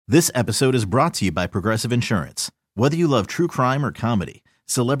This episode is brought to you by Progressive Insurance. Whether you love true crime or comedy,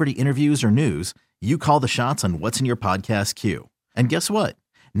 celebrity interviews or news, you call the shots on what's in your podcast queue. And guess what?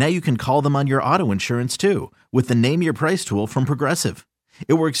 Now you can call them on your auto insurance too with the Name Your Price tool from Progressive.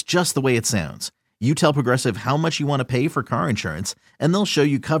 It works just the way it sounds. You tell Progressive how much you want to pay for car insurance, and they'll show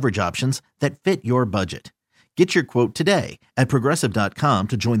you coverage options that fit your budget. Get your quote today at Progressive.com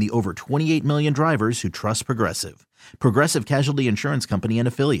to join the over 28 million drivers who trust Progressive. Progressive Casualty Insurance Company and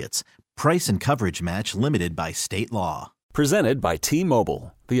Affiliates. Price and coverage match limited by state law. Presented by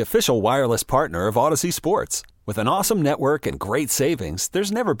T-Mobile, the official wireless partner of Odyssey Sports. With an awesome network and great savings,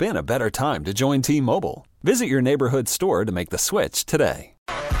 there's never been a better time to join T-Mobile. Visit your neighborhood store to make the switch today.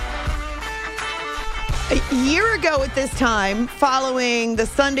 A year ago at this time, following the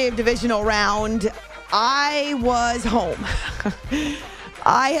Sunday of divisional round, I was home.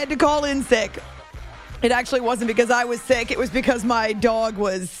 I had to call in sick. It actually wasn't because I was sick. It was because my dog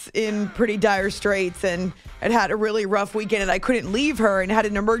was in pretty dire straits and had a really rough weekend, and I couldn't leave her and had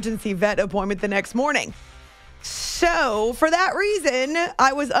an emergency vet appointment the next morning. So for that reason,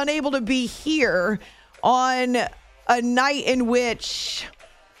 I was unable to be here on a night in which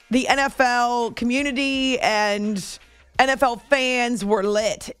the NFL community and NFL fans were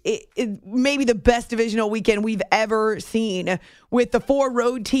lit. It may be the best divisional weekend we've ever seen, with the 4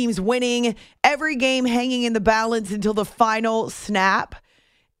 road teams winning, every game hanging in the balance until the final snap.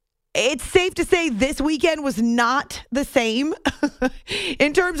 It's safe to say this weekend was not the same.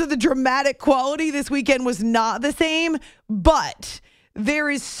 In terms of the dramatic quality, this weekend was not the same, but there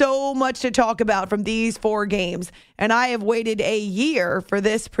is so much to talk about from these 4 games, and I have waited a year for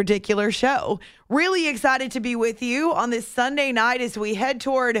this particular show. Really excited to be with you on this Sunday night as we head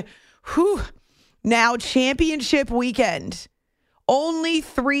toward, now championship weekend. Only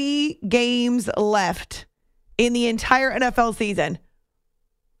 3 games left in the entire NFL season.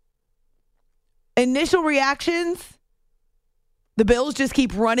 Initial reactions, the Bills just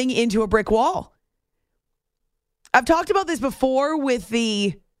keep running into a brick wall. I've talked about this before with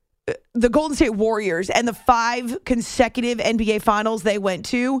the Golden State Warriors and the 5 consecutive NBA finals they went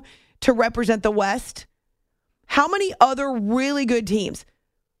to represent the West. How many other really good teams,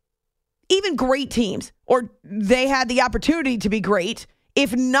 even great teams, or they had the opportunity to be great,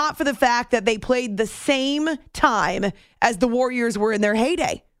 if not for the fact that they played the same time as the Warriors were in their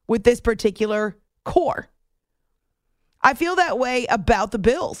heyday with this particular core? I feel that way about the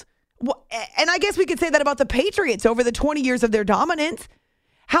Bills. And I guess we could say that about the Patriots over the 20 years of their dominance.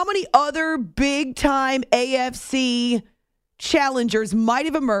 How many other big-time AFC challengers might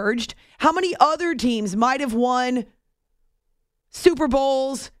have emerged? How many other teams might have won Super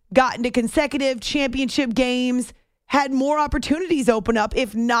Bowls, gotten to consecutive championship games, had more opportunities open up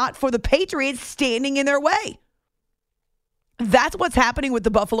if not for the Patriots standing in their way? That's what's happening with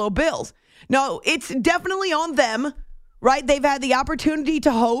the Buffalo Bills. No, it's definitely on them, right? They've had the opportunity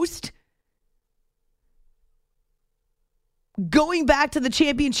to host. Going back to the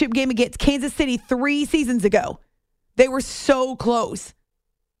championship game against Kansas City 3 seasons ago, they were so close.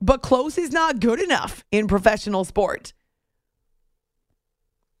 But close is not good enough in professional sport.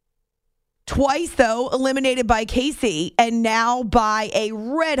 Twice, though, eliminated by KC, and now by a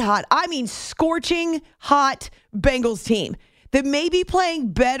red-hot, scorching hot Bengals team that may be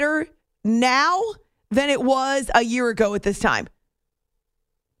playing better now than it was a year ago at this time.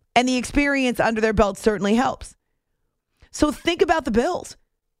 And the experience under their belt certainly helps. So think about the Bills.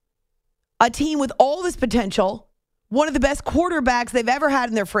 A team with all this potential, one of the best quarterbacks they've ever had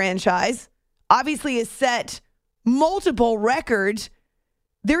in their franchise, obviously has set multiple records.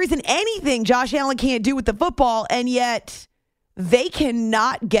 There isn't anything Josh Allen can't do with the football, and yet they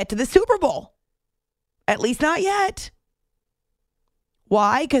cannot get to the Super Bowl. At least not yet.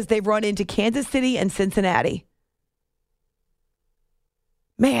 Why? Because they've run into Kansas City and Cincinnati.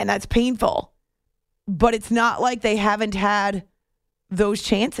 Man, that's painful. But it's not like they haven't had those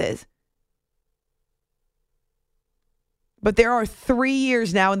chances. But there are 3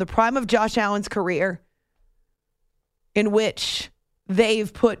 years now in the prime of Josh Allen's career in which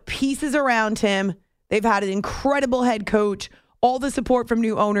they've put pieces around him. They've had an incredible head coach, all the support from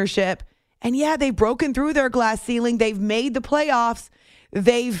new ownership. And yeah, they've broken through their glass ceiling. They've made the playoffs.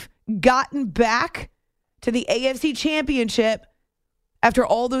 They've gotten back to the AFC Championship after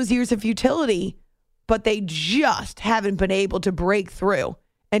all those years of futility, but they just haven't been able to break through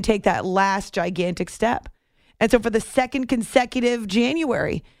and take that last gigantic step. And so for the second consecutive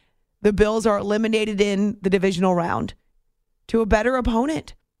January, the Bills are eliminated in the divisional round to a better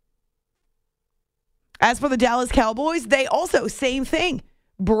opponent. As for the Dallas Cowboys, they also, same thing,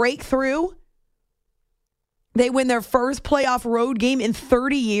 break through They win their first playoff road game in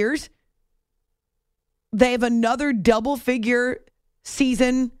 30 years. They have another double-figure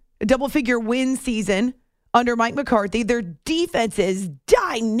win season under Mike McCarthy. Their defense is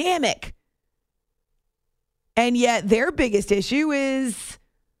dynamic. And yet their biggest issue is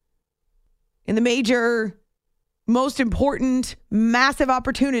in the major, most important, massive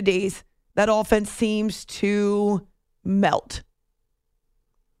opportunities, that offense seems to melt.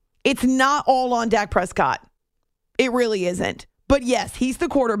 It's not all on Dak Prescott. It really isn't. But yes, he's the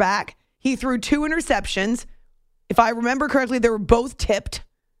quarterback. He threw 2 interceptions. If I remember correctly, they were both tipped.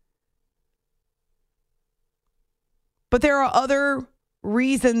 But there are other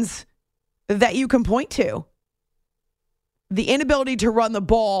reasons that you can point to. The inability to run the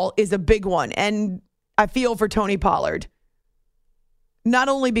ball is a big one. And I feel for Tony Pollard. Not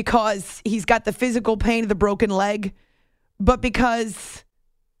only because he's got the physical pain of the broken leg, but because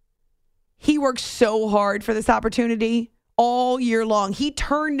he worked so hard for this opportunity all year long. He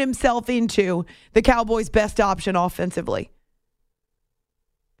turned himself into the Cowboys' best option offensively.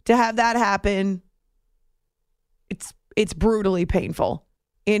 To have that happen, it's brutally painful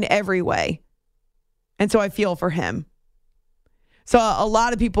in every way. And so I feel for him. So a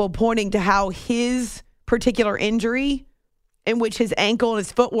lot of people pointing to how his particular injury, in which his ankle and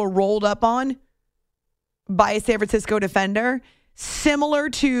his foot were rolled up on by a San Francisco defender, similar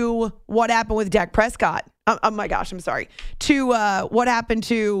to what happened with Dak Prescott. Oh my gosh, I'm sorry. To what happened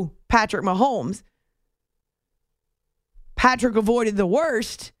to Patrick Mahomes. Patrick avoided the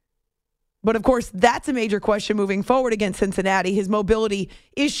worst, but of course, that's a major question moving forward against Cincinnati. His mobility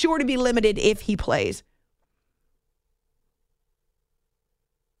is sure to be limited if he plays.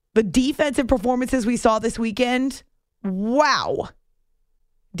 The defensive performances we saw this weekend, wow.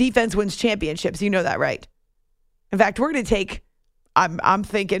 Defense wins championships. You know that, right? In fact, we're going to take, I'm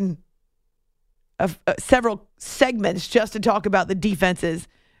thinking of several segments just to talk about the defenses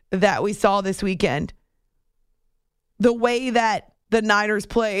that we saw this weekend. The way that the Niners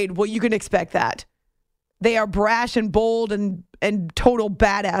played, well, you can expect that. They are brash and bold and total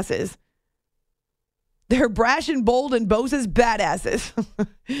badasses. They're brash and bold and Bosa's badasses.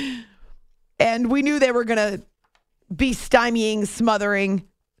 And we knew they were going to be stymieing, smothering.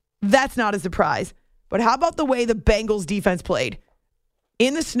 That's not a surprise. But how about the way the Bengals defense played?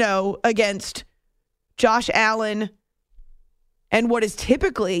 In the snow against Josh Allen and what is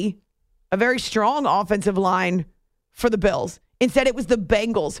typically a very strong offensive line for the Bills. Instead, it was the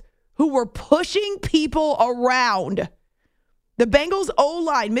Bengals who were pushing people around. The Bengals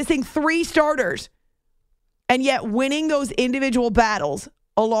O-line missing 3 starters and yet winning those individual battles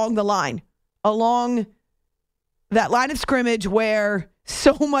along the line, along that line of scrimmage where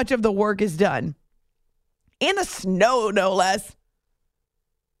so much of the work is done. In the snow, no less.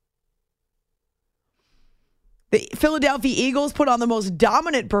 The Philadelphia Eagles put on the most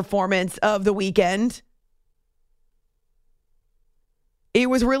dominant performance of the weekend. It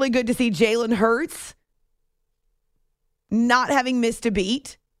was really good to see Jalen Hurts not having missed a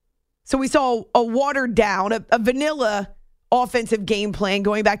beat. So we saw a watered down, a vanilla offensive game plan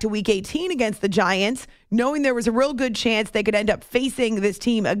going back to week 18 against the Giants, knowing there was a real good chance they could end up facing this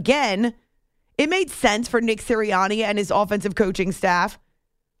team again. It made sense for Nick Sirianni and his offensive coaching staff.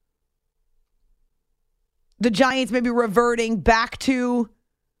 The Giants maybe reverting back to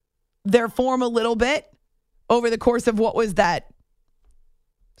their form a little bit over the course of what was that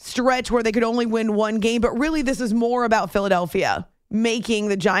stretch where they could only win 1 game. But really, this is more about Philadelphia making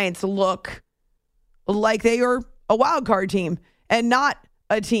the Giants look like they are a wild card team and not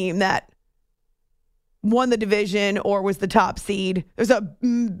a team that won the division or was the top seed. There's a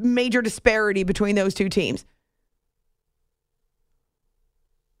major disparity between those two teams.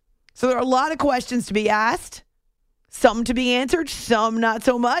 So there are a lot of questions to be asked, some to be answered, some not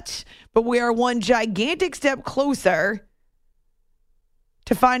so much, but we are one gigantic step closer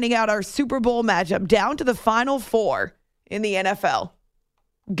to finding out our Super Bowl matchup, down to the Final 4 in the NFL.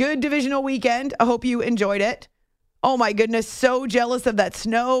 Good divisional weekend. I hope you enjoyed it. Oh my goodness, so jealous of that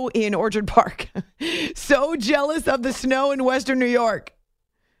snow in Orchard Park. So jealous of the snow in Western New York.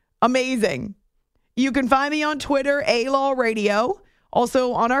 Amazing. You can find me on Twitter, A-Law Radio.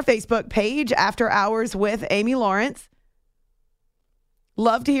 Also on our Facebook page, After Hours with Amy Lawrence.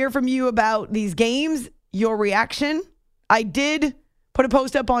 Love to hear from you about these games, your reaction. I did put a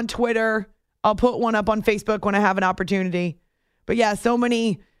post up on Twitter. I'll put one up on Facebook when I have an opportunity. But yeah, so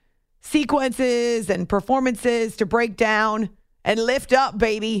many sequences and performances to break down and lift up,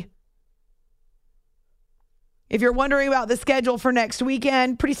 baby. If you're wondering about the schedule for next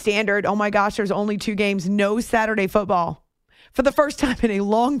weekend, pretty standard. Oh my gosh, there's only 2 games, no Saturday football. for the first time in a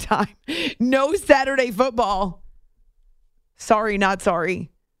long time. No Saturday football. Sorry, not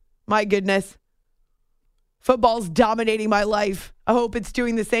sorry. My goodness. Football's dominating my life. I hope it's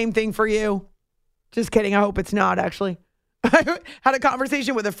doing the same thing for you. Just kidding. I hope it's not, actually. I had a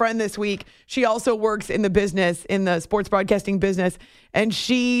conversation with a friend this week. She also works in the business, in the sports broadcasting business. And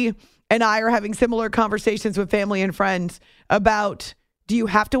she and I are having similar conversations with family and friends about, do you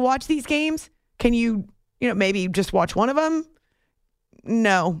have to watch these games? Can you maybe just watch one of them?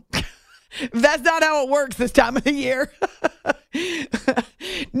 No. That's not how it works this time of the year.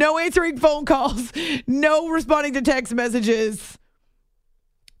 No answering phone calls. No responding to text messages.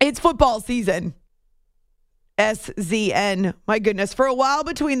 It's football season. SZN. My goodness. For a while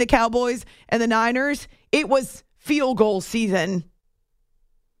between the Cowboys and the Niners, it was field goal season.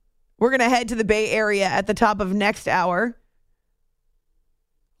 We're going to head to the Bay Area at the top of next hour.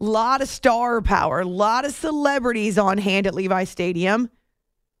 A lot of star power. A lot of celebrities on hand at Levi Stadium.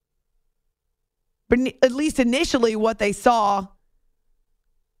 But at least initially what they saw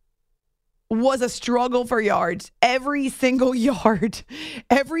was a struggle for yards. Every single yard,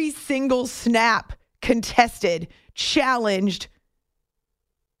 every single snap contested, challenged.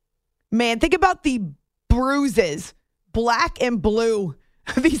 Man, think about the bruises, black and blue,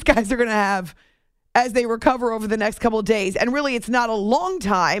 these guys are going to have as they recover over the next couple of days. And really, it's not a long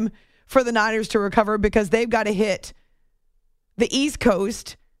time for the Niners to recover because they've got to hit the East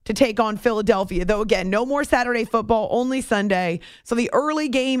Coast to take on Philadelphia. Though, again, no more Saturday football, only Sunday. So the early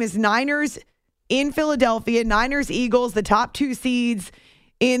game is Niners in Philadelphia, Niners-Eagles, the top two seeds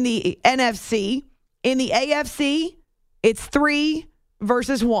in the NFC. In the AFC, it's 3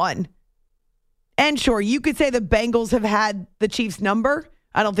 versus 1. And sure, you could say the Bengals have had the Chiefs' number.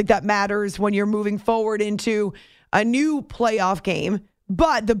 I don't think that matters when you're moving forward into a new playoff game.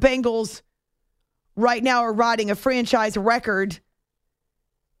 But the Bengals right now are riding a franchise record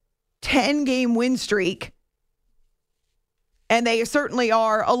 10-game win streak. And they certainly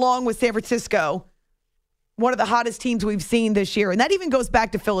are, along with San Francisco, one of the hottest teams we've seen this year. And that even goes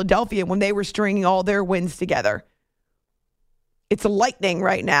back to Philadelphia when they were stringing all their wins together. It's lightning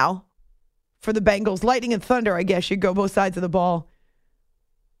right now for the Bengals. Lightning and thunder, I guess. You go both sides of the ball.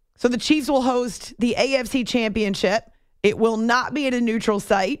 So the Chiefs will host the AFC Championship. It will not be at a neutral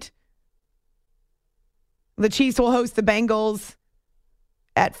site. The Chiefs will host the Bengals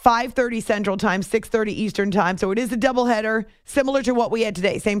at 5:30 Central Time, 6:30 Eastern Time. So it is a doubleheader, similar to what we had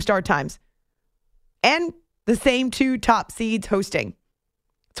today. Same start times. And the same two top seeds hosting.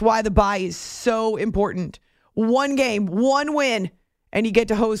 That's why the bye is so important. One game, one win, and you get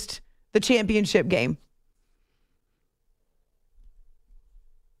to host the championship game.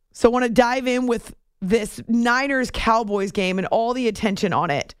 So I want to dive in with this Niners-Cowboys game and all the attention on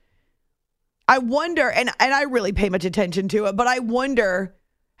it. I wonder, and I really pay much attention to it, but I wonder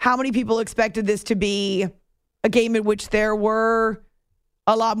how many people expected this to be a game in which there were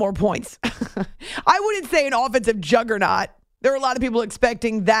a lot more points. I wouldn't say an offensive juggernaut. There are a lot of people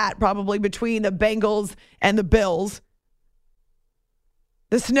expecting that probably between the Bengals and the Bills.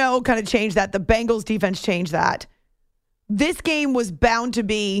 The snow kind of changed that. The Bengals defense changed that. This game was bound to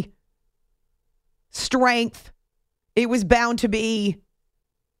be strength. It was bound to be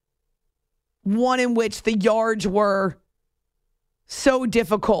one in which the yards were so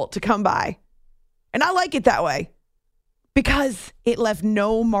difficult to come by. And I like it that way because it left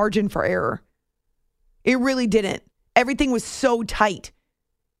no margin for error. It really didn't. Everything was so tight.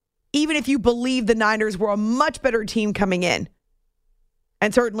 Even if you believe the Niners were a much better team coming in,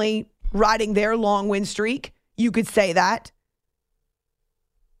 and certainly riding their long win streak, you could say that.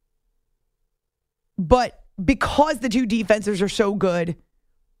 But because the two defenses are so good,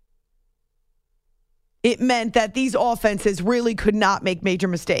 it meant that these offenses really could not make major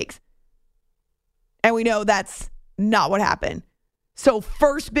mistakes. And we know that's not what happened. So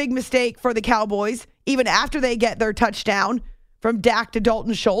first big mistake for the Cowboys, even after they get their touchdown from Dak to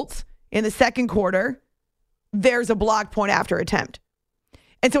Dalton Schultz in the second quarter, there's a block point after attempt.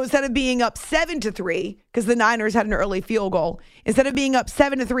 And so instead of being up 7-3, because the Niners had an early field goal, instead of being up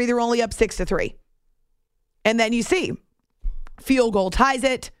 7-3, they're only up 6-3. And then you see, field goal ties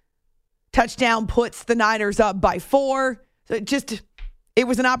it. Touchdown puts the Niners up by 4. So it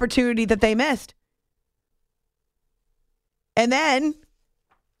was an opportunity that they missed. And then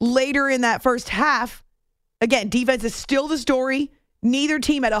later in that first half, again, defense is still the story. Neither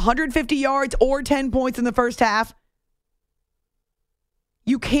team had 150 yards or 10 points in the first half.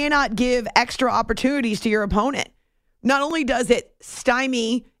 You cannot give extra opportunities to your opponent. Not only does it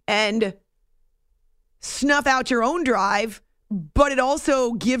stymie and snuff out your own drive, but it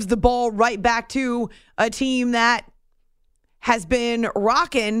also gives the ball right back to a team that has been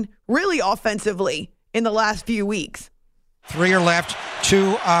rocking really offensively in the last few weeks. 3 are left,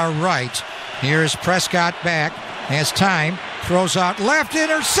 2 are right. Here's Prescott back, has time, throws out left,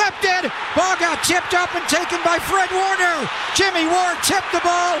 intercepted. Ball got tipped up and taken by Fred Warner. Jimmy Ward tipped the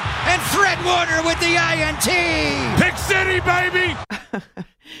ball, and Fred Warner with the INT. Pick City, baby!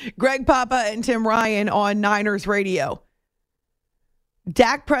 Greg Papa and Tim Ryan on Niners radio.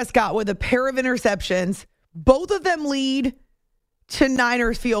 Dak Prescott with a pair of interceptions. Both of them lead to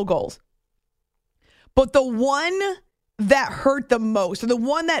Niners field goals. But the one that hurt the most, or the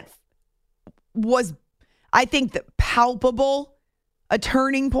one that was, I think, the palpable, a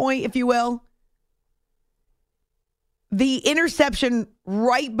turning point, if you will, the interception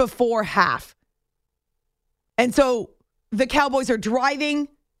right before half. And so the Cowboys are driving.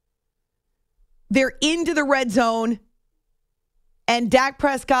 They're into the red zone. And Dak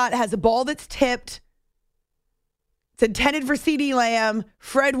Prescott has a ball that's tipped. It's intended for CeeDee Lamb.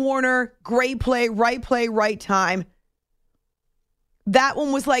 Fred Warner, great play, right time. That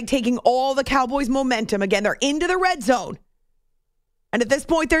one was like taking all the Cowboys' momentum. Again, they're into the red zone. And at this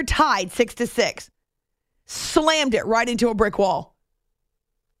point, they're tied 6-6. Slammed it right into a brick wall.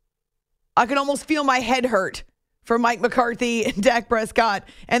 I can almost feel my head hurt for Mike McCarthy and Dak Prescott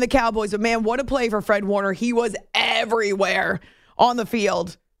and the Cowboys. But man, what a play for Fred Warner. He was everywhere on the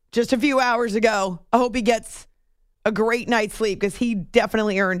field just a few hours ago. I hope he gets a great night's sleep because he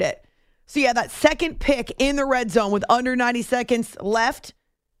definitely earned it. So yeah, that second pick in the red zone with under 90 seconds left,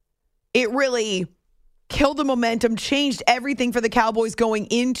 it really killed the momentum, changed everything for the Cowboys going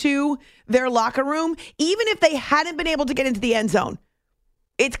into their locker room. Even if they hadn't been able to get into the end zone,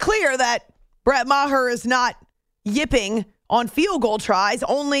 it's clear that Brett Maher is not yipping on field goal tries,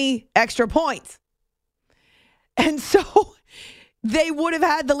 only extra points. And so they would have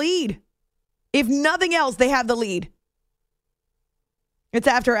had the lead. If nothing else, they have the lead. It's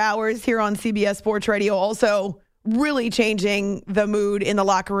After Hours here on CBS Sports Radio. Also, really changing the mood in the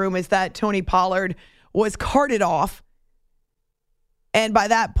locker room is that Tony Pollard was carted off. And by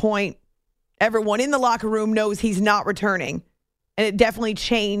that point, everyone in the locker room knows he's not returning. And it definitely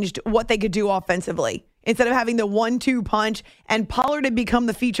changed what they could do offensively. Instead of having the 1-2 punch, and Pollard had become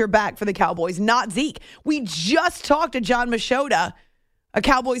the feature back for the Cowboys, not Zeke. We just talked to John Machota, a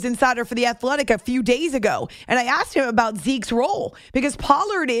Cowboys insider for The Athletic, a few days ago. And I asked him about Zeke's role because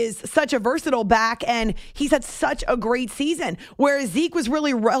Pollard is such a versatile back and he's had such a great season. Whereas Zeke was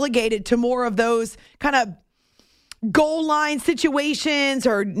really relegated to more of those kind of goal line situations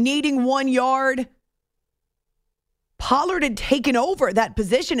or needing 1 yard. Pollard had taken over that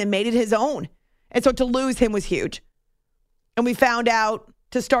position and made it his own. And so to lose him was huge. And we found out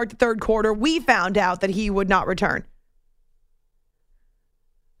to start the third quarter, we found out that he would not return.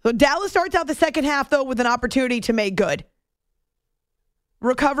 So Dallas starts out the second half, though, with an opportunity to make good.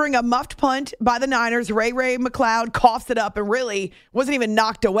 Recovering a muffed punt by the Niners, Ray McCloud coughs it up and really wasn't even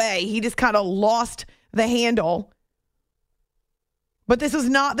knocked away. He just kind of lost the handle. But this was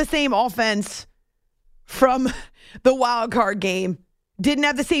not the same offense from the wild card game. Didn't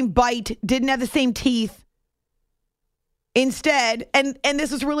have the same bite, didn't have the same teeth. Instead, and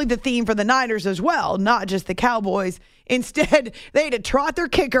this was really the theme for the Niners as well, not just the Cowboys. Instead, they had to trot their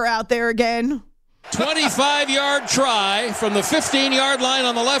kicker out there again. 25-yard try from the 15-yard line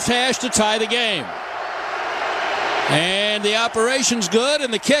on the left hash to tie the game. And the operation's good,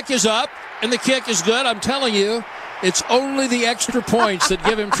 and the kick is up, and the kick is good. I'm telling you, it's only the extra points that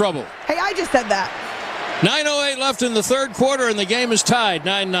give him trouble. Hey, I just said that. 9:08 left in the third quarter, and the game is tied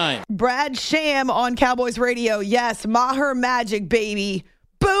 9-9. Brad Sham on Cowboys Radio. Yes, Maher magic, baby.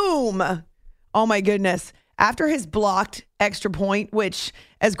 Boom. Oh, my goodness. After his blocked extra point, which,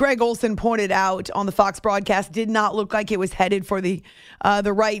 as Greg Olsen pointed out on the Fox broadcast, did not look like it was headed for the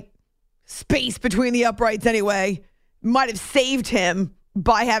right space between the uprights anyway, might have saved him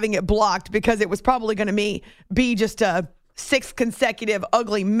by having it blocked because it was probably going to be just a sixth consecutive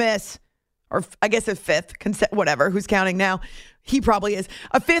ugly miss. Or I guess a fifth, whatever, who's counting now? He probably is.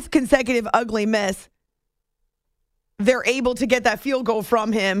 A fifth consecutive ugly miss. They're able to get that field goal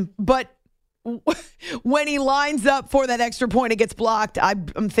from him. But when he lines up for that extra point, it gets blocked.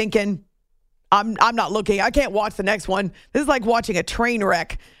 I'm thinking, I'm not looking. I can't watch the next one. This is like watching a train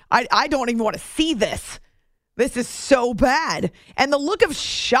wreck. I don't even want to see this. This is so bad. And the look of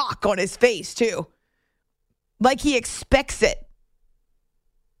shock on his face, too. Like he expects it.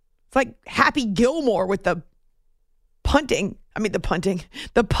 It's like Happy Gilmore with the putting.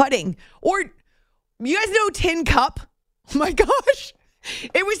 Or you guys know Tin Cup? Oh my gosh.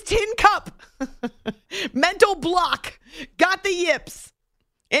 It was Tin Cup. Mental block. Got the yips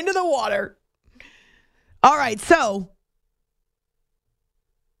into the water. All right. So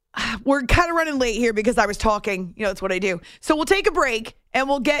we're kind of running late here because I was talking. You know, it's what I do. So we'll take a break and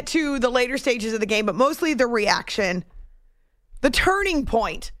we'll get to the later stages of the game, but mostly the reaction. The turning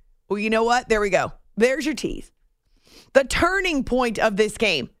point. Well, you know what? There we go. There's your tease. The turning point of this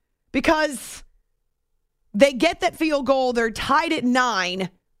game. Because they get that field goal. They're tied at 9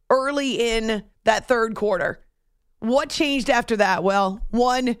 early in that third quarter. What changed after that? Well,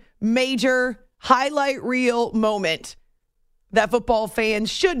 one major highlight reel moment that football fans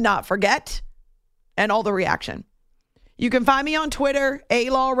should not forget, and all the reaction. You can find me on Twitter,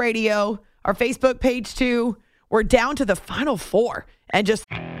 A-Law Radio, our Facebook page too. We're down to the final 4. And just...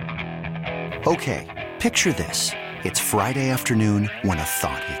 Okay, picture this. It's Friday afternoon when a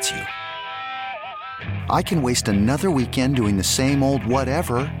thought hits you. I can waste another weekend doing the same old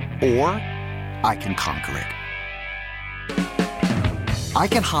whatever, or I can conquer it. I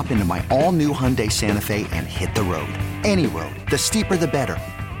can hop into my all-new Hyundai Santa Fe and hit the road. Any road. The steeper, the better.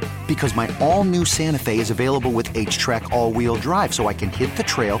 Because my all-new Santa Fe is available with H-Track all-wheel drive, so I can hit the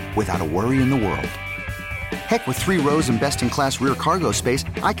trail without a worry in the world. Heck, with 3 rows and best-in-class rear cargo space,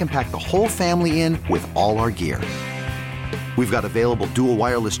 I can pack the whole family in with all our gear. We've got available dual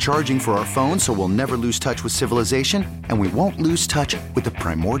wireless charging for our phones, so we'll never lose touch with civilization, and we won't lose touch with the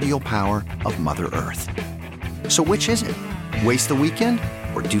primordial power of Mother Earth. So which is it? Waste the weekend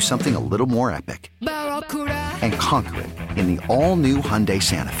or do something a little more epic? And conquer it in the all-new Hyundai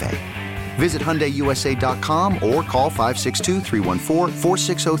Santa Fe. Visit HyundaiUSA.com or call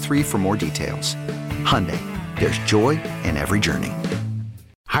 562-314-4603 for more details. Hyundai, there's joy in every journey.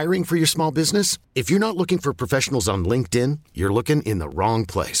 Hiring for your small business? If you're not looking for professionals on LinkedIn, you're looking in the wrong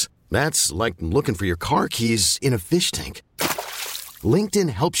place. That's like looking for your car keys in a fish tank. LinkedIn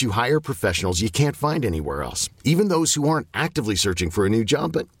helps you hire professionals you can't find anywhere else, even those who aren't actively searching for a new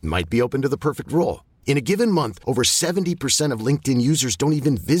job but might be open to the perfect role. In a given month, over 70% of LinkedIn users don't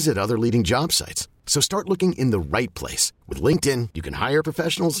even visit other leading job sites. So start looking in the right place. With LinkedIn, you can hire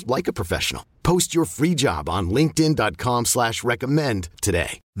professionals like a professional. Post your free job on linkedin.com/recommend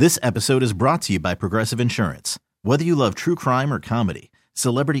today. This episode is brought to you by Progressive Insurance. Whether you love true crime or comedy,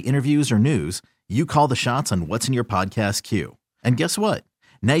 celebrity interviews or news, you call the shots on what's in your podcast queue. And guess what?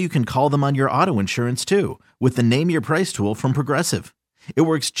 Now you can call them on your auto insurance too with the Name Your Price tool from Progressive. It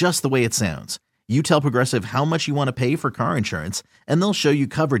works just the way it sounds. You tell Progressive how much you want to pay for car insurance, and they'll show you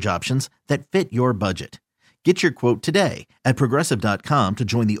coverage options that fit your budget. Get your quote today at Progressive.com to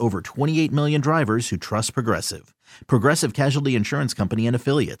join the over 28 million drivers who trust Progressive. Progressive Casualty Insurance Company and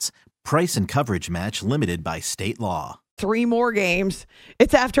Affiliates. Price and coverage match limited by state law. 3 more games.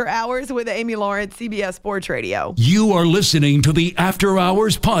 It's After Hours with Amy Lawrence, CBS Sports Radio. You are listening to the After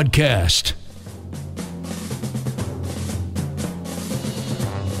Hours Podcast.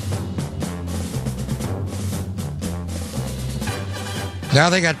 Now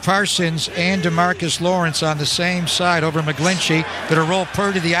they got Parsons and DeMarcus Lawrence on the same side over McGlinchey. Going to roll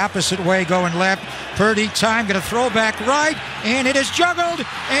Purdy the opposite way, going left. Purdy, time, going to throw back right, and it is juggled,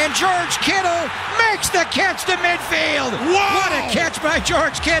 and George Kittle makes the catch to midfield. Wow! What a catch by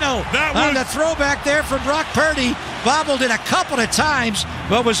George Kittle. On the throwback there from Brock Purdy. Bobbled it a couple of times,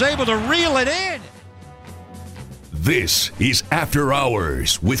 but was able to reel it in. This is After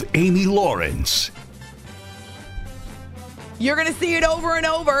Hours with Amy Lawrence. You're going to see it over and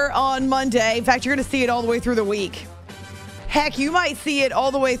over on Monday. In fact, you're going to see it all the way through the week. Heck, you might see it all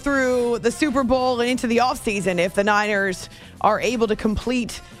the way through the Super Bowl and into the offseason if the Niners are able to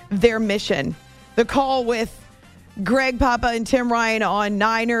complete their mission. The Call with Greg Papa and Tim Ryan on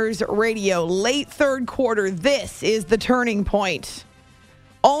Niners Radio. Late third quarter, this is the turning point.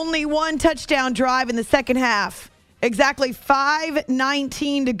 Only one touchdown drive in the second half. Exactly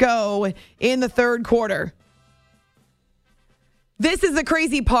 5:19 to go in the third quarter. This is the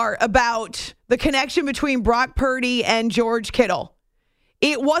crazy part about the connection between Brock Purdy and George Kittle.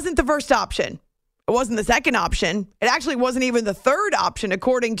 It wasn't the first option. It wasn't the second option. It actually wasn't even the third option,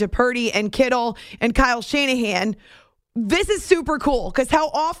 according to Purdy and Kittle and Kyle Shanahan. This is super cool because how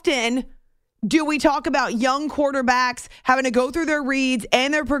often do we talk about young quarterbacks having to go through their reads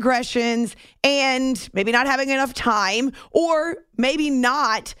and their progressions and maybe not having enough time or maybe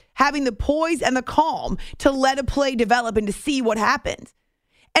not having the poise and the calm to let a play develop and to see what happens.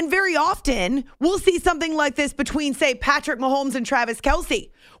 And very often, we'll see something like this between, say, Patrick Mahomes and Travis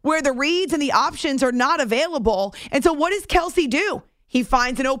Kelce, where the reads and the options are not available. And so what does Kelce do? He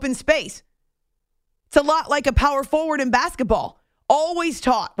finds an open space. It's a lot like a power forward in basketball. Always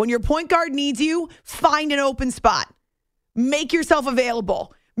taught, when your point guard needs you, find an open spot. Make yourself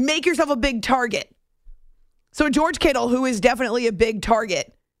available. Make yourself a big target. So George Kittle, who is definitely a big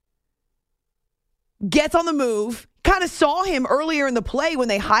target, gets on the move, kind of saw him earlier in the play when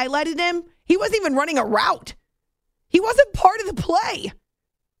they highlighted him, he wasn't even running a route. He wasn't part of the play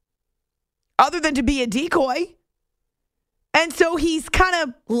other than to be a decoy. And so he's kind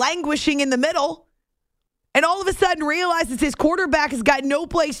of languishing in the middle and all of a sudden realizes his quarterback has got no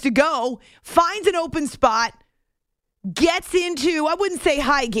place to go, finds an open spot, gets into, I wouldn't say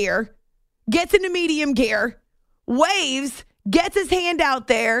high gear, gets into medium gear, waves, gets his hand out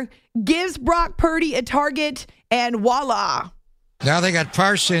there, gives Brock Purdy a target, and voila. Now they got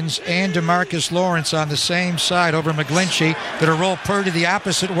Parsons and DeMarcus Lawrence on the same side over McGlinchey. Going to roll Purdy the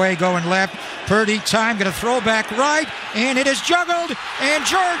opposite way, going left. Purdy, time, going to throw back right, and it is juggled, and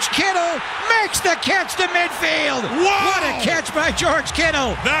George Kittle makes the catch to midfield. Wow! What a catch by George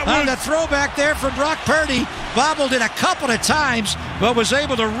Kittle. On the throwback there from Brock Purdy. Bobbled it a couple of times, but was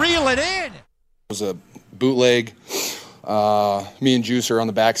able to reel it in. It was a bootleg. Me and Juice are on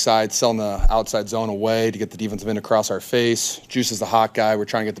the backside, selling the outside zone away to get the defensive end across our face. Juice is the hot guy. We're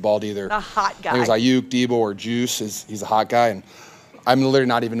trying to get the ball to either the hot guy. I think it was Ayuk, Debo, or Juice. He's a hot guy, and I'm literally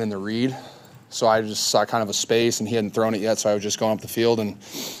not even in the read. So I just saw kind of a space, and he hadn't thrown it yet, so I was just going up the field, and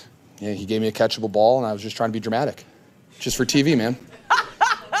he gave me a catchable ball, and I was just trying to be dramatic. Just for TV, man.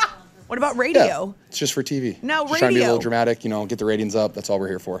 What about radio? Yeah, it's just for TV. No, just radio. Trying to be a little dramatic, get the ratings up. That's all we're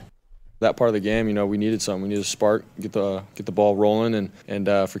here for. That part of the game, we needed something. We needed a spark, get the ball rolling, and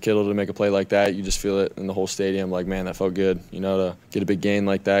for Kittle to make a play like that, you just feel it in the whole stadium. Like, man, that felt good. To get a big gain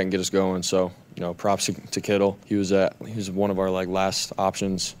like that and get us going. So, props to Kittle. He was one of our last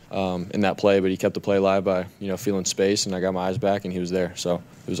options in that play, but he kept the play live by feeling space, and I got my eyes back, and he was there. So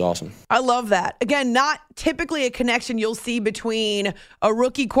it was awesome. I love that. Again, not typically a connection you'll see between a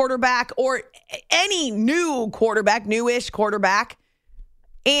rookie quarterback or any new quarterback, newish quarterback,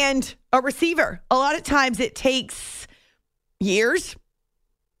 and a receiver. A lot of times it takes years.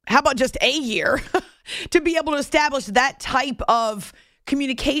 How about just a year to be able to establish that type of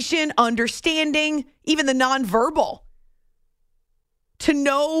communication, understanding, even the nonverbal, to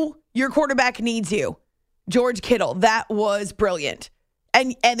know your quarterback needs you. George Kittle, that was brilliant.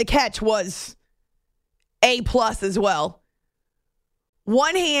 And the catch was A+ as well.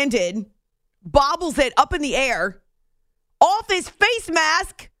 One-handed, bobbles it up in the air, off his face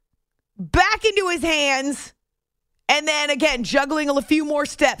mask, back into his hands, and then again, juggling a few more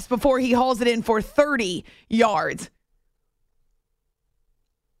steps before he hauls it in for 30 yards.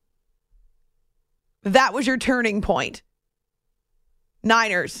 That was your turning point.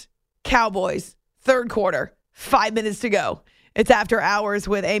 Niners, Cowboys, third quarter, 5 minutes to go. It's After Hours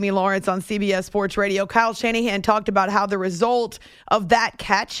with Amy Lawrence on CBS Sports Radio. Kyle Shanahan talked about how the result of that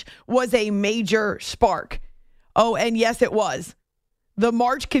catch was a major spark. Oh, and yes, it was. The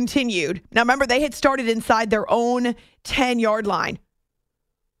march continued. Now, remember, they had started inside their own 10-yard line.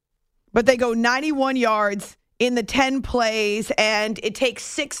 But they go 91 yards in the 10 plays, and it takes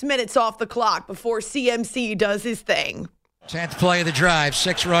 6 minutes off the clock before CMC does his thing. 10th play of the drive.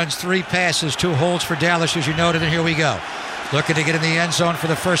 6 runs, 3 passes, 2 holds for Dallas, as you noted, and here we go. Looking to get in the end zone for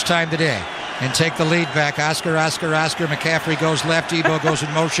the first time today and take the lead back. Oscar. McCaffrey goes left. Debo goes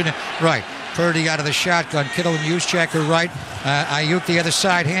in motion right. Purdy out of the shotgun. Kittle and Juszczyk are right. Ayuk the other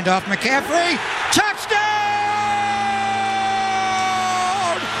side. Handoff McCaffrey. Touchdown!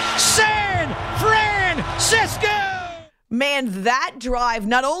 San Francisco! Man, that drive,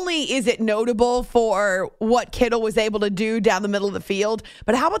 not only is it notable for what Kittle was able to do down the middle of the field,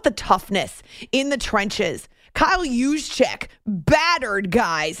 but how about the toughness in the trenches? Kyle Juszczyk battered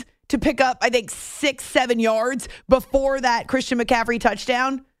guys to pick up, I think, 6-7 yards before that Christian McCaffrey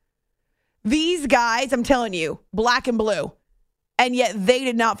touchdown. These guys, I'm telling you, black and blue, and yet they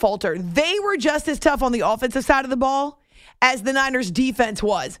did not falter. They were just as tough on the offensive side of the ball as the Niners defense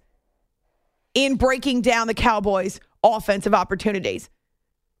was in breaking down the Cowboys' offensive opportunities.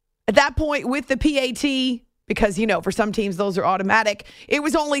 At that point, with the PAT, because, for some teams, those are automatic, it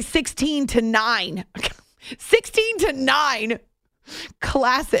was only 16-9. 16-9.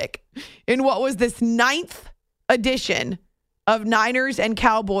 Classic in what was this 9th edition of Niners and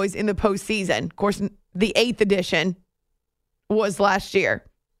Cowboys in the postseason. Of course, the 8th edition was last year.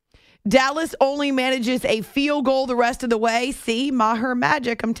 Dallas only manages a field goal the rest of the way. See, Maher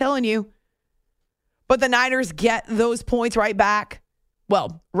magic, I'm telling you. But the Niners get those points right back.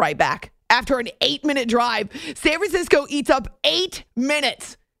 Well, right back. After an 8-minute drive, San Francisco eats up 8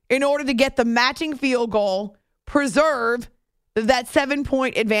 minutes in order to get the matching field goal, preserve that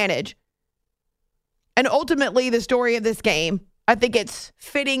 7-point advantage. And ultimately, the story of this game, I think it's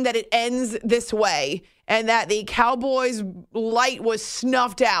fitting that it ends this way and that the Cowboys' light was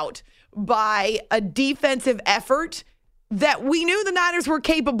snuffed out by a defensive effort that we knew the Niners were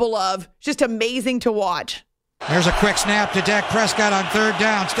capable of. Just amazing to watch. There's a quick snap to Dak Prescott on third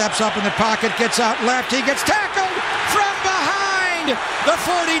down. Steps up in the pocket, gets out left. He gets tackled from behind the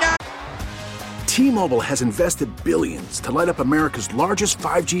 49. T-Mobile has invested billions to light up America's largest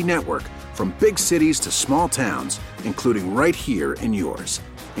 5G network, from big cities to small towns, including right here in yours.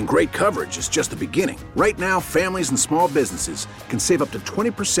 And great coverage is just the beginning. Right now, families and small businesses can save up to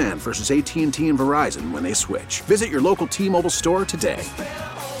 20% versus AT&T and Verizon when they switch. Visit your local T-Mobile store today.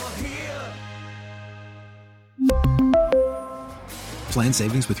 Plan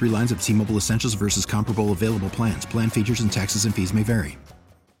savings with 3 lines of T-Mobile Essentials versus comparable available plans. Plan features and taxes and fees may vary.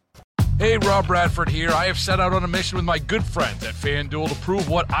 Hey, Rob Bradford here. I have set out on a mission with my good friends at FanDuel to prove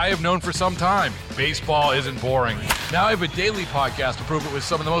what I have known for some time. Baseball isn't boring. Now I have a daily podcast to prove it with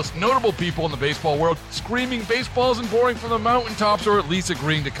some of the most notable people in the baseball world, screaming baseball isn't boring from the mountaintops, or at least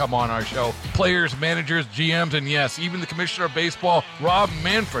agreeing to come on our show. Players, managers, GMs, and yes, even the commissioner of baseball, Rob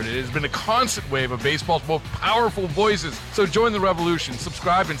Manfred. It has been a constant wave of baseball's most powerful voices. So join the revolution.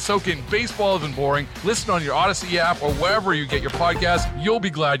 Subscribe and soak in Baseball Isn't Boring. Listen on your Odyssey app or wherever you get your podcasts. You'll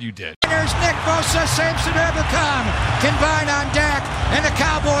be glad you did. There's Nick Bosa, Samson Ebukam combine on Dak, and the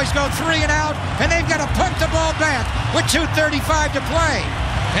Cowboys go 3 and out, and they've got to punt the ball back with 2:35 to play.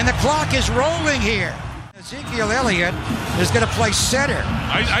 And the clock is rolling here. Ezekiel Elliott is going to play center.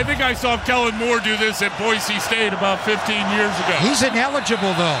 I think I saw Kellen Moore do this at Boise State about 15 years ago. He's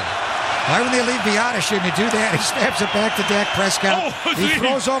ineligible, though. Why would they leave Beata? Shouldn't he do that? He snaps it back to Dak Prescott. He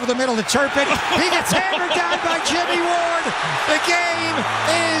throws over the middle to Turpin. He gets hammered down by Jimmy Ward. The game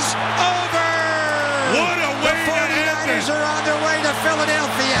is over. What a way to end it. The 49ers are on their way to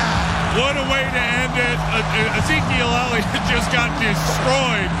Philadelphia. What a way to end it. Ezekiel Elliott just got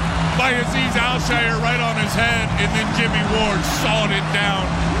destroyed by Azeez Al-Shaair right on his head, and then Jimmy Ward sawed it down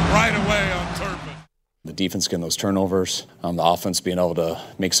right away on Turpin. The defense getting those turnovers, the offense being able to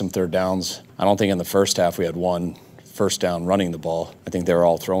make some third downs. I don't think in the first half we had one first down running the ball. I think they were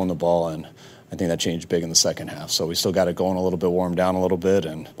all throwing the ball, and I think that changed big in the second half. So we still got it going a little bit, warmed down a little bit,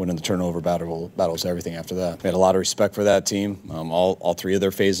 and winning the turnover battles everything after that. We had a lot of respect for that team, all 3 of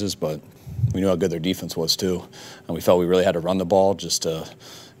their phases, but we knew how good their defense was too. And we felt we really had to run the ball just to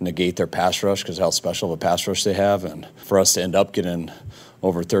negate their pass rush because of how special of a pass rush they have. And for us to end up getting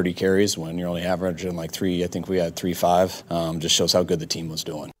over 30 carries when you're only averaging like 3, I think we had 3.5, just shows how good the team was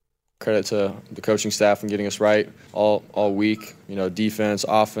doing. Credit to the coaching staff and getting us right all week. You know, defense,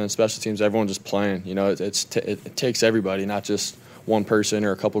 offense, special teams, everyone just playing. You know, it takes everybody, not just one person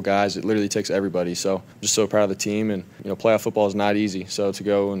or a couple guys. It literally takes everybody. So I'm just so proud of the team. And, you know, playoff football is not easy. So to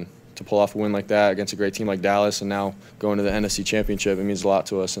go and to pull off a win like that against a great team like Dallas and now going to the NFC Championship, it means a lot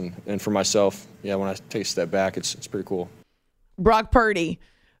to us. And for myself, yeah, when I take a step back, it's pretty cool. Brock Purdy,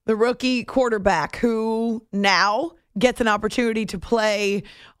 the rookie quarterback who now gets an opportunity to play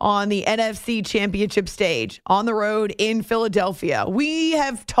on the NFC Championship stage on the road in Philadelphia. We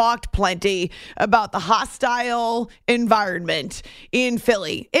have talked plenty about the hostile environment in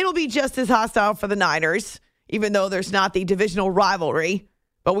Philly. It'll be just as hostile for the Niners, even though there's not the divisional rivalry,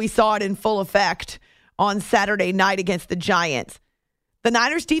 but we saw it in full effect on Saturday night against the Giants. The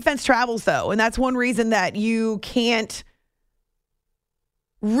Niners defense travels, though, and that's one reason that you can't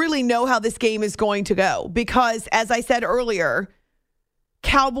really know how this game is going to go because, as I said earlier,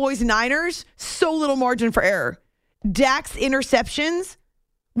 Cowboys-Niners, so little margin for error. Dak's interceptions,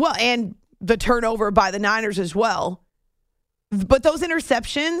 well, and the turnover by the Niners as well. But those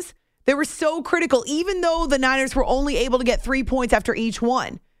interceptions, they were so critical, even though the Niners were only able to get 3 points after each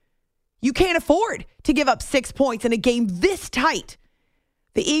one. You can't afford to give up 6 points in a game this tight.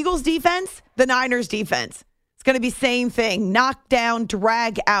 The Eagles' defense, the Niners' defense. It's going to be same thing. Knock down,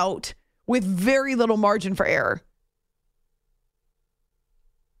 drag out with very little margin for error.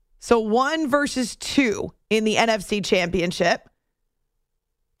 So 1 versus 2 in the NFC Championship.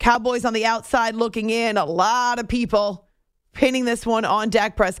 Cowboys on the outside looking in. A lot of people pinning this one on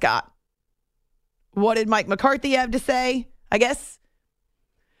Dak Prescott. What did Mike McCarthy have to say? I guess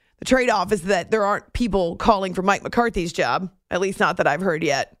the trade-off is that there aren't people calling for Mike McCarthy's job. At least not that I've heard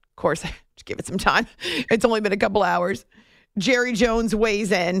yet. Of course, just give it some time. It's only been a couple hours. Jerry Jones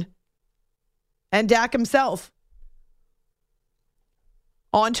weighs in. And Dak himself.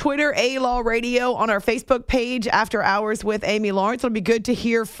 On Twitter, A-Law Radio, on our Facebook page, After Hours with Amy Lawrence. It'll be good to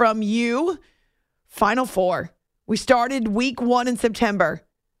hear from you. Final 4. We started week 1 in September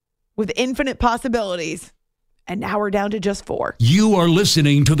with infinite possibilities. And now we're down to just 4. You are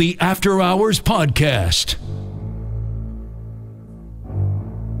listening to the After Hours Podcast.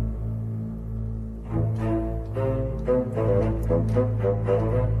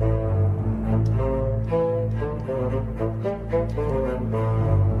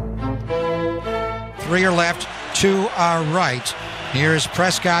 3 are left, 2 are right. Here's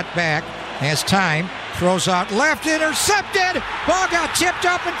Prescott back. Has time. Throws out left, intercepted. Ball got tipped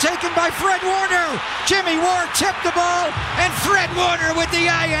up and taken by Fred Warner. Jimmy Ward tipped the ball, and Fred Warner with the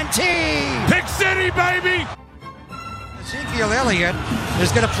INT. Pick City, baby! Ezekiel Elliott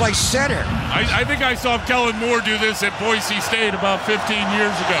is going to play center. I think I saw Kellen Moore do this at Boise State about 15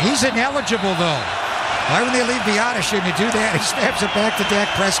 years ago. He's ineligible, though. Why would they leave Biada? Shouldn't you do that? He snaps it back to Dak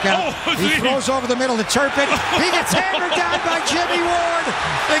Prescott. He throws over the middle to Turpin. He gets hammered down by Jimmy Ward.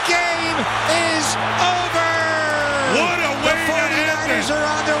 The game is over. What a way to end it. The 49ers are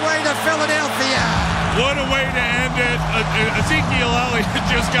on their way to Philadelphia. What a way to end it. Ezekiel Elliott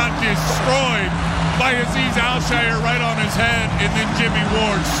just got destroyed by Azeez Al-Shaair right on his head, and then Jimmy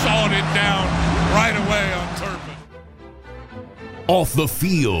Ward sawed it down right away on Turpin. Off the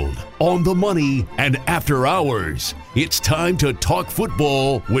field, on the money, and after hours, it's time to talk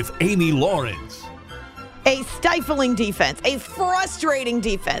football with Amy Lawrence. A stifling defense, a frustrating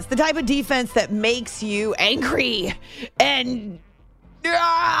defense, the type of defense that makes you angry and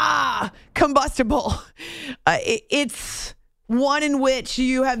combustible. It's one in which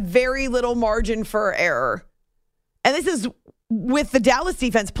you have very little margin for error. And this is with the Dallas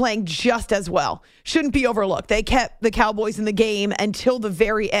defense playing just as well. Shouldn't be overlooked. They kept the Cowboys in the game until the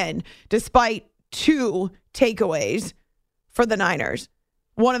very end, despite 2 takeaways for the Niners.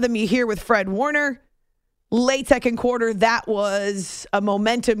 One of them you hear with Fred Warner. Late second quarter, that was a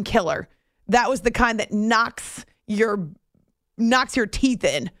momentum killer. That was the kind that knocks your teeth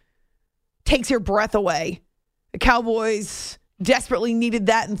in, takes your breath away. The Cowboys desperately needed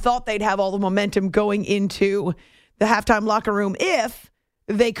that and thought they'd have all the momentum going into the halftime locker room if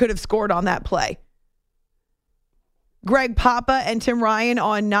they could have scored on that play. Greg Papa and Tim Ryan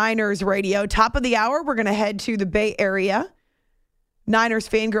on Niners Radio. Top of the hour, we're going to head to the Bay Area. Niners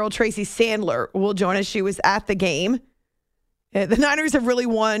fangirl Tracy Sandler will join us. She was at the game. The Niners have really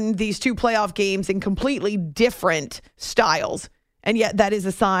won these 2 playoff games in completely different styles, and yet that is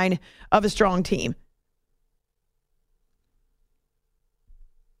a sign of a strong team.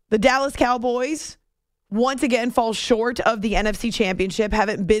 The Dallas Cowboys once again fall short of the NFC Championship.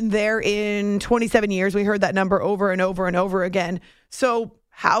 Haven't been there in 27 years. We heard that number over and over and over again. So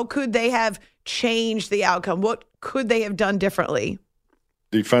how could they have changed the outcome? What could they have done differently?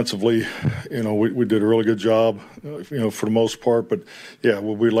 Defensively, we did a really good job, for the most part. But, yeah,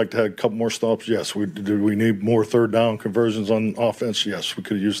 would we like to have a couple more stops? Yes. We need more third down conversions on offense? Yes, we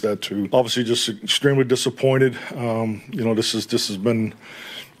could have used that too. Obviously, just extremely disappointed. This has been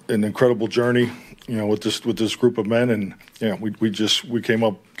an incredible journey, with this group of men, and we came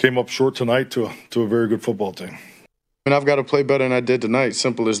up short tonight to a very good football team. And I've got to play better than I did tonight.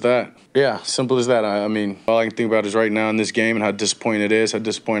 Simple as that. Yeah, simple as that. I mean, all I can think about is right now in this game and how disappointed it is, how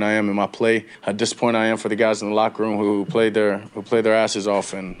disappointed I am in my play, how disappointed I am for the guys in the locker room who played their asses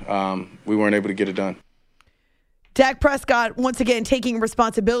off, and we weren't able to get it done. Dak Prescott, once again, taking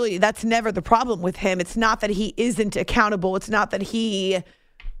responsibility. That's never the problem with him. It's not that he isn't accountable. It's not that he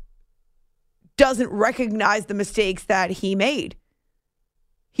doesn't recognize the mistakes that he made.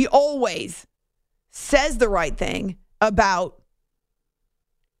 He always says the right thing about,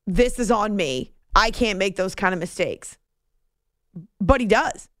 this is on me. I can't make those kind of mistakes. But he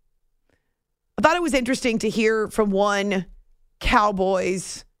does. I thought it was interesting to hear from one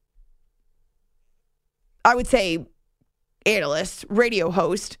Cowboys, I would say, analyst, radio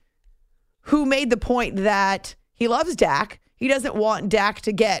host, who made the point that he loves Dak. He doesn't want Dak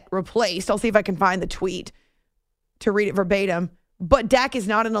to get replaced. I'll see if I can find the tweet to read it verbatim. But Dak is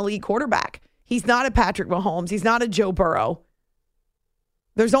not an elite quarterback. He's not a Patrick Mahomes. He's not a Joe Burrow.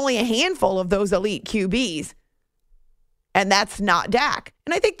 There's only a handful of those elite QBs, and that's not Dak.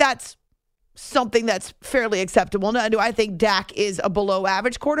 And I think that's something that's fairly acceptable. Now, do I think Dak is a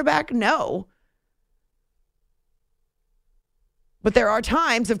below-average quarterback? No. But there are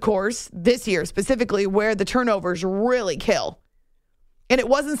times, of course, this year specifically, where the turnovers really kill. And it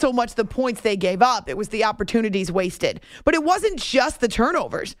wasn't so much the points they gave up. It was the opportunities wasted. But it wasn't just the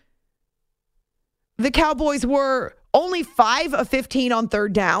turnovers. The Cowboys were only 5 of 15 on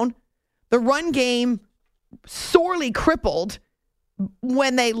third down. The run game sorely crippled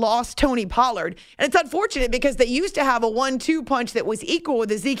when they lost Tony Pollard. And it's unfortunate because they used to have a 1-2 punch that was equal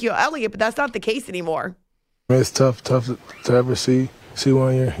with Ezekiel Elliott, but that's not the case anymore. It's tough to ever see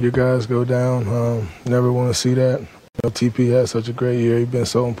one of your guys go down. Never want to see that. TP had such a great year. He's been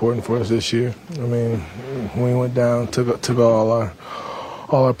so important for us this year. I mean, when we went down, took all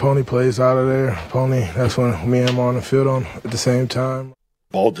our pony plays out of there. Pony, that's when me and him were on the field at the same time.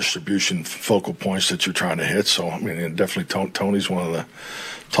 ball distribution focal points that you're trying to hit. So, I mean, and definitely Tony's one of the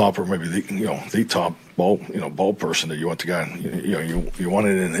top, or maybe the top ball person that you want the guy, you want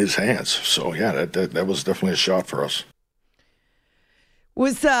it in his hands. So, yeah, that was definitely a shot for us.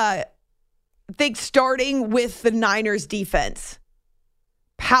 Was, I think, starting with the Niners defense.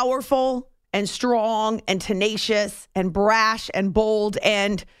 Powerful and strong and tenacious and brash and bold.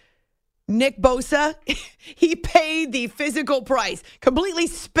 And Nick Bosa, he paid the physical price. Completely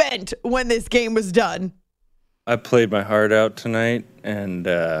spent when this game was done. I played my heart out tonight, and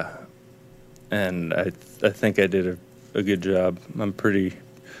I think I did a good job. I'm pretty.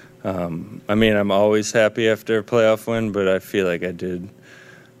 I'm always happy after a playoff win, but I feel like I did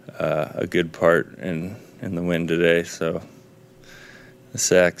a good part in the win today. So the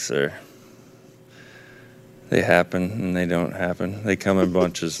sacks they happen and they don't happen. They come in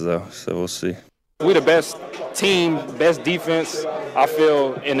bunches, though, so we'll see. We're the best team, best defense, I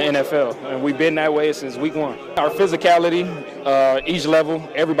feel, in the NFL, and we've been that way since week one. Our physicality, each level,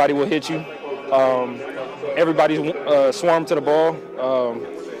 everybody will hit you. Everybody swarm to the ball.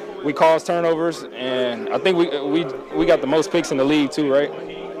 We cause turnovers, and I think we got the most picks in the league too, right?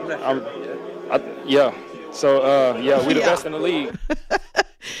 Yeah. So, we're the best in the league.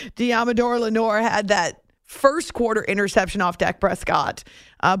 Deommodore Lenoir had that first quarter interception off Dak Prescott.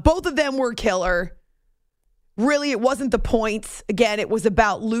 Both of them were killer. Really, it wasn't the points. Again, it was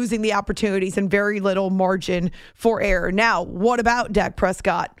about losing the opportunities and very little margin for error. Now, what about Dak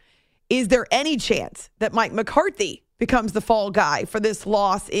Prescott? Is there any chance that Mike McCarthy becomes the fall guy for this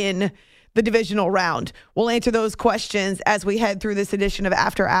loss in the divisional round? We'll answer those questions as we head through this edition of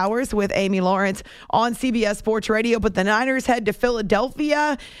After Hours with Amy Lawrence on CBS Sports Radio. But the Niners head to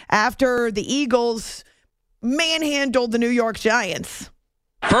Philadelphia after the Eagles manhandled the New York Giants.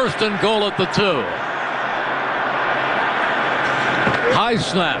 First and goal at the 2. High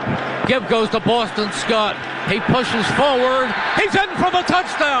snap. Give goes to Boston Scott. He pushes forward. He's in for the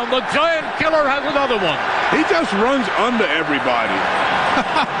touchdown. The Giant Killer has another one. He just runs under everybody.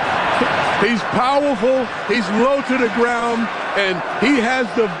 He's powerful. He's low to the ground, and he has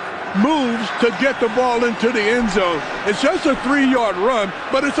the moves to get the ball into the end zone. It's just a 3-yard run,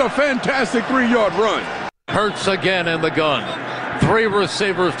 but it's a fantastic 3-yard run. Hurts again in the gun. 3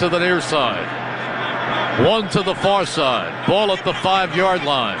 receivers to the near side. 1 to the far side. Ball at the 5-yard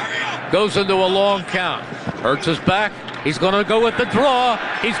line. Goes into a long count. Hurts is back. He's going to go with the draw.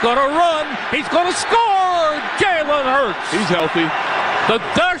 He's going to run. He's going to score. Jalen Hurts. He's healthy. The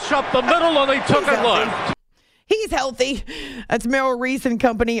dash up the middle, and he took it left. He's healthy. That's Merrill Reese and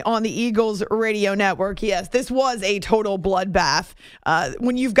Company on the Eagles radio network. Yes, this was a total bloodbath.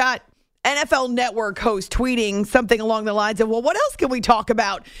 When you've got NFL Network host tweeting something along the lines of, well, what else can we talk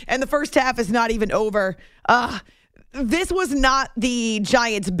about? And the first half is not even over. This was not the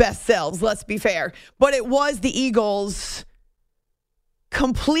Giants' best selves, let's be fair. But it was the Eagles'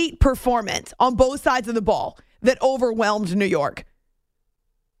 complete performance on both sides of the ball that overwhelmed New York.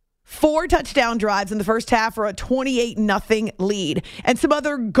 4 touchdown drives in the first half for a 28-0 lead. And some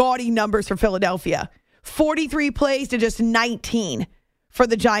other gaudy numbers for Philadelphia. 43 plays to just 19 for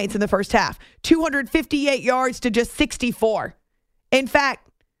the Giants in the first half. 258 yards to just 64. In fact,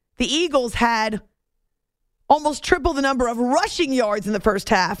 the Eagles had almost triple the number of rushing yards in the first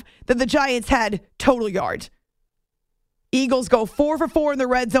half that the Giants had total yards. Eagles go 4 for 4 in the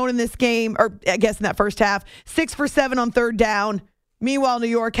red zone in this game, or I guess in that first half. 6 for 7 on third down. Meanwhile, New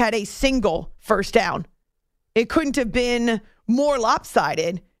York had a single first down. It couldn't have been more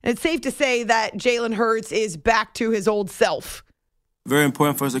lopsided. And it's safe to say that Jalen Hurts is back to his old self. Very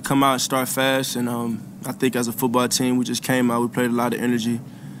important for us to come out and start fast. And I think as a football team, we just came out. We played a lot of energy.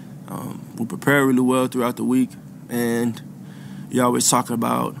 We prepared really well throughout the week. And you always talk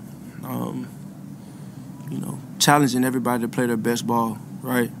about, challenging everybody to play their best ball,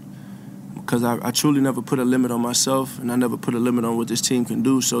 right? Because I truly never put a limit on myself, and I never put a limit on what this team can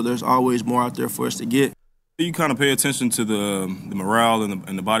do. So there's always more out there for us to get. You kind of pay attention to the morale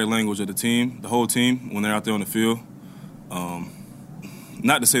and the body language of the team, the whole team, when they're out there on the field.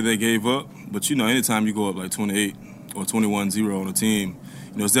 Not to say they gave up, but, anytime you go up like 28 or 21-0 on a team,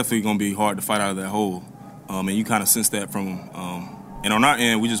 it's definitely going to be hard to fight out of that hole. And you kind of sense that from and on our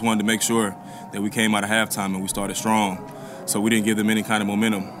end, we just wanted to make sure that we came out of halftime and we started strong, so we didn't give them any kind of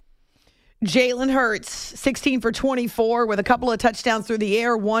momentum. Jalen Hurts, 16 for 24 with a couple of touchdowns through the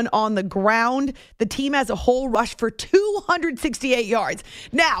air, one on the ground. The team as a whole rushed for 268 yards.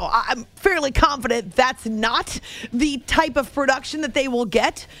 Now, I'm fairly confident that's not the type of production that they will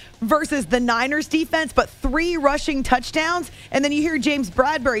get versus the Niners defense, but 3 rushing touchdowns. And then you hear James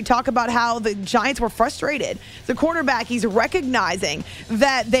Bradbury talk about how the Giants were frustrated. The cornerback, he's recognizing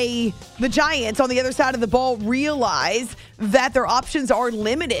that the Giants on the other side of the ball realize that their options are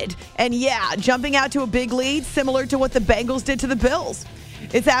limited. And yeah, jumping out to a big lead, similar to what the Bengals did to the Bills.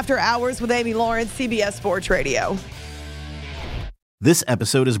 It's After Hours with Amy Lawrence, CBS Sports Radio. This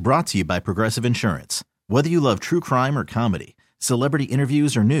episode is brought to you by Progressive Insurance. Whether you love true crime or comedy, celebrity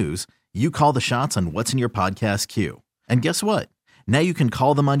interviews or news, you call the shots on what's in your podcast queue. And guess what? Now you can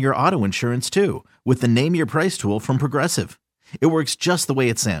call them on your auto insurance too with the Name Your Price tool from Progressive. It works just the way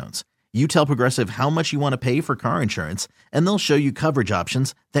it sounds. You tell Progressive how much you want to pay for car insurance, and they'll show you coverage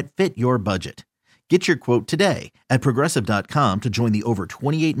options that fit your budget. Get your quote today at Progressive.com to join the over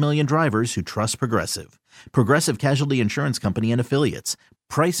 28 million drivers who trust Progressive. Progressive Casualty Insurance Company and Affiliates.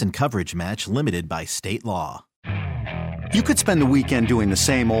 Price and coverage match limited by state law. You could spend the weekend doing the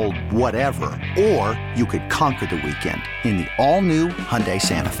same old whatever, or you could conquer the weekend in the all-new Hyundai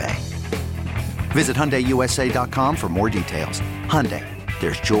Santa Fe. Visit HyundaiUSA.com for more details. Hyundai.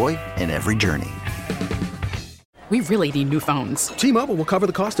 There's joy in every journey. We really need new phones. T-Mobile will cover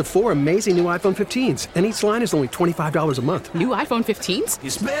the cost of 4 amazing new iPhone 15s, and each line is only $25 a month. New iPhone 15s?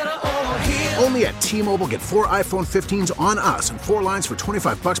 It's better over here. Only at T-Mobile, get 4 iPhone 15s on us and 4 lines for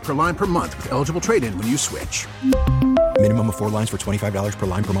 $25 per line per month with eligible trade-in when you switch. Minimum of 4 lines for $25 per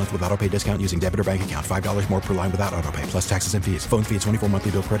line per month with autopay discount using debit or bank account. $5 more per line without autopay, plus taxes and fees. Phone fee at 24 monthly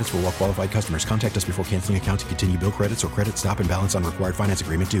bill credits for well-qualified customers. Contact us before canceling account to continue bill credits or credit stop and balance on required finance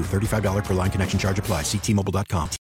agreement due. $35 per line connection charge applies. See T-Mobile.com.